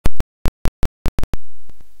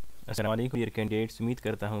अस्सलाम वालेकुम dear candidates, उम्मीद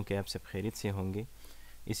करता हूँ कि आप सब खैरियत से होंगे।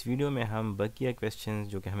 इस वीडियो में हम बकिया क्वेश्चंस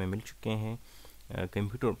जो कि हमें मिल चुके हैं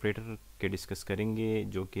कंप्यूटर ऑपरेटर के डिस्कस करेंगे,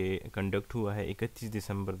 जो कि कंडक्ट हुआ है 31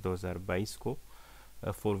 दिसंबर 2022 को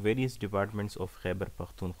for various departments of Khyber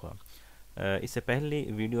Pakhtunkhwa. इससे पहले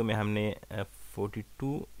वीडियो में हमने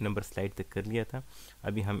 42 नंबर स्लाइड तक कर लिया था।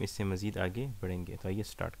 अभी हम इससे मज़ीद आगे बढ़ेंगे, तो आइए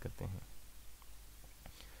स्टार्ट करते हैं।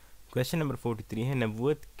 क्वेश्चन नंबर 43 है,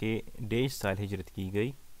 नबूवत के डेश साल हिजरत की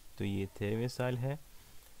गई, तो ये 13वें साल है।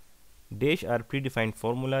 Dash are predefined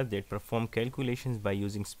formulas that perform calculations by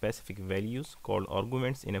using specific values called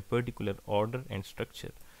arguments in a particular order and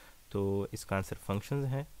structure. तो इसका आंसर functions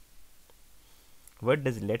है। What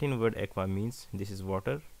does Latin word aqua means? This is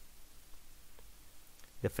water.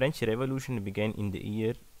 The French Revolution began in the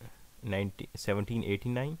year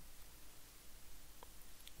 1789.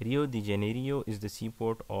 Rio de Janeiro is the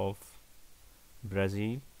seaport of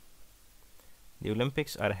Brazil. The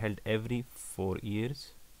Olympics are held every 4 years.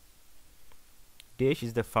 Dash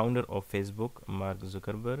is the founder of Facebook, Mark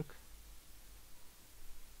Zuckerberg.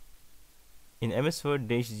 In MS Word,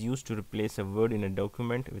 dash is used to replace a word in a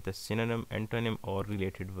document with a synonym, antonym, or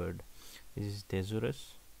related word. This is thesaurus.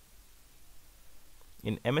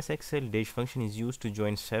 In MS Excel, dash function is used to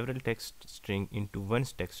join several text string into one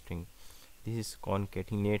text string. This is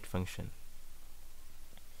concatenate function.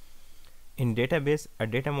 In database, a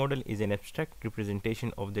data model is an abstract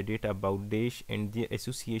representation of the data about dash and their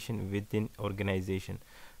association within organization.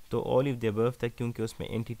 तो all of the above था, क्योंकि उसमें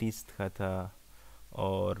entities था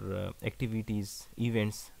और activities,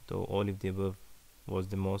 events, तो all of the above was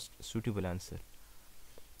the most suitable answer.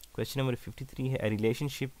 Question number 53 है, a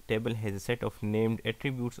relationship table has a set of named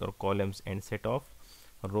attributes or columns and set of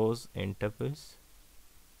rows and tuples.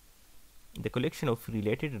 The collection of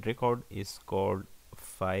related record is called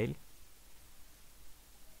file.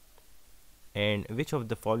 And which of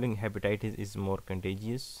the following hepatitis is more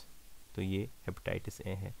contagious? तो ये hepatitis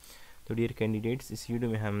A है। तो dear candidates, इस video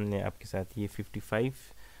में हमने आपके साथ ये 55,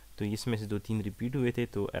 तो इसमें से 2-3 रिपीट हुए थे,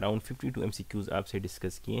 तो अराउंड 52 MCQs आपसे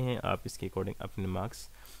डिस्कस किए हैं। आप इसके अकॉर्डिंग अपने मार्क्स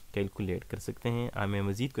कैलकुलेट कर सकते हैं। हमें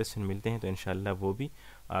मज़ीद क्वेश्चन मिलते हैं तो इंशाल्लाह वो भी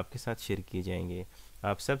आपके साथ शेयर किए जाएंगे।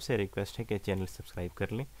 आप सबसे रिक्वेस्ट है कि चैनल सब्सक्राइब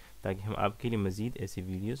कर लें ताकि हम आपके लिए मज़ीद ऐसी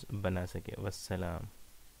वीडियोज़ बना सकें। वस्सलाम।